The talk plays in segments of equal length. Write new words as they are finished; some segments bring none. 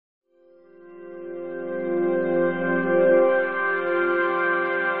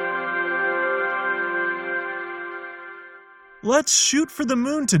Let's shoot for the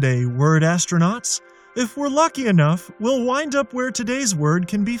moon today, word astronauts. If we're lucky enough, we'll wind up where today's word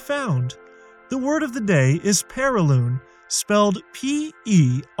can be found. The word of the day is perilune, spelled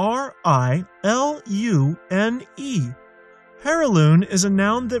P-E-R-I-L-U-N-E. Perilune is a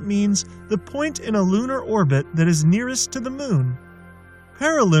noun that means the point in a lunar orbit that is nearest to the moon.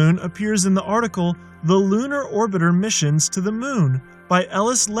 Perilune appears in the article The Lunar Orbiter Missions to the Moon by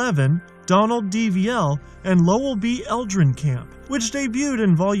Ellis Levin, Donald D. Viel, and Lowell B. Eldrenkamp, which debuted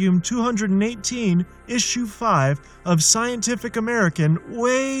in volume 218, issue 5 of Scientific American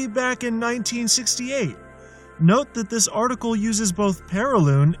way back in 1968. Note that this article uses both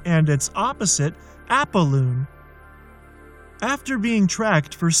perilune and its opposite, apolune. After being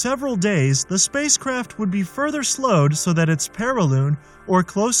tracked for several days, the spacecraft would be further slowed so that its perilune, or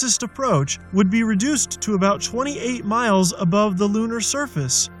closest approach, would be reduced to about 28 miles above the lunar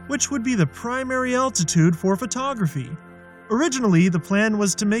surface, which would be the primary altitude for photography. Originally, the plan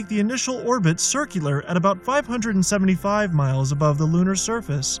was to make the initial orbit circular at about 575 miles above the lunar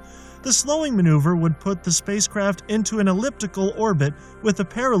surface. The slowing maneuver would put the spacecraft into an elliptical orbit with a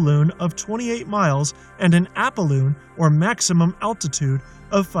perilune of 28 miles and an apolune, or maximum altitude,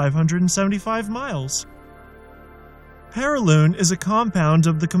 of 575 miles. Perilune is a compound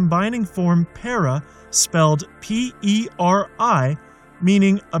of the combining form para, spelled P-E-R-I,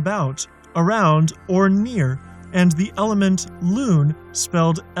 meaning about, around, or near, and the element lune,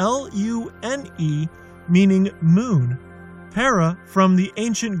 spelled L-U-N-E, meaning moon. Para, from the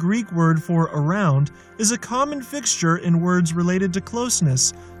ancient Greek word for around, is a common fixture in words related to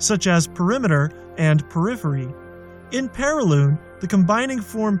closeness, such as perimeter and periphery. In perilune, the combining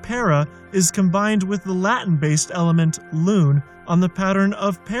form para is combined with the Latin-based element lune on the pattern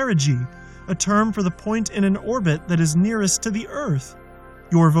of perigee, a term for the point in an orbit that is nearest to the Earth.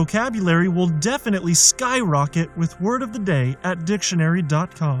 Your vocabulary will definitely skyrocket with Word of the Day at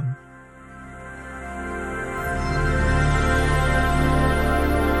dictionary.com.